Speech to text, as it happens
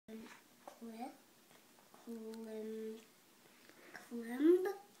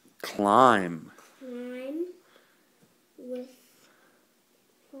Climb. Climb with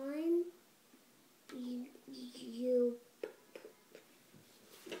climb. You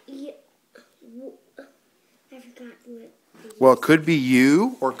I forgot what. Well, it could be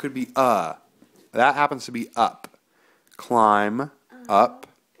you or it could be That happens to be up. Climb up.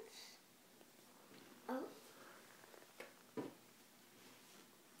 Up.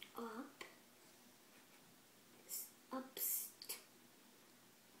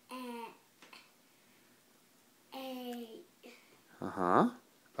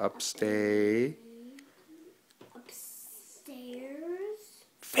 Upstay. Upstairs.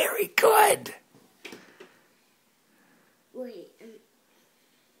 Very good. Wait.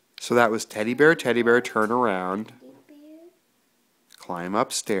 So that was teddy bear, turn around. Teddy bear. Climb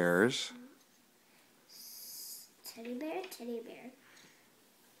upstairs. Teddy bear, teddy bear.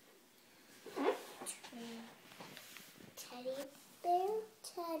 Teddy bear,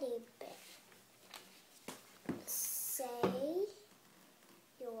 teddy bear. Say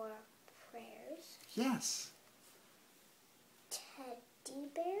your prayers. Yes. Teddy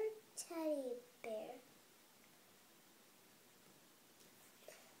bear, teddy bear.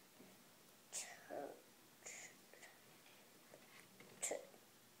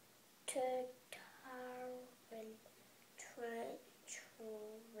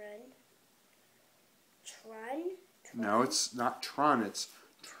 No, it's not trun, it's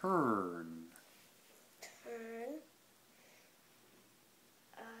turn. Turn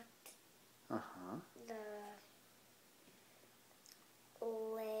at the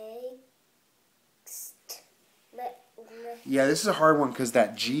legs. Yeah, this is a hard one because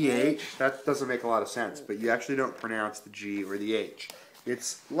that GH, that doesn't make a lot of sense, but you actually don't pronounce the G or the H.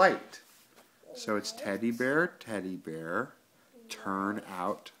 It's light. So it's teddy bear, turn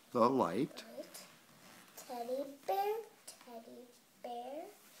out the light. Teddy bear,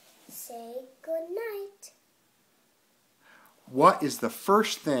 say good night. What is the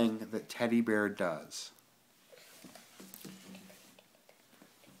first thing that teddy bear does?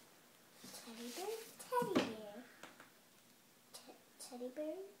 Teddy bear, teddy bear. Teddy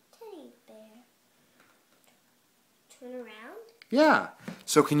bear, teddy bear. Turn around? Yeah.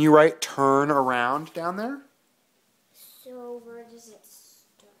 So can you write turn around down there? So where does it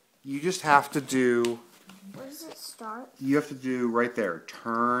start? You just have to do... Where does it start? You have to do right there,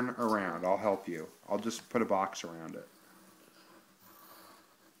 turn around. I'll help you. I'll just put a box around it.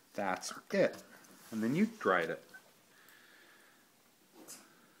 That's it. And then you write it.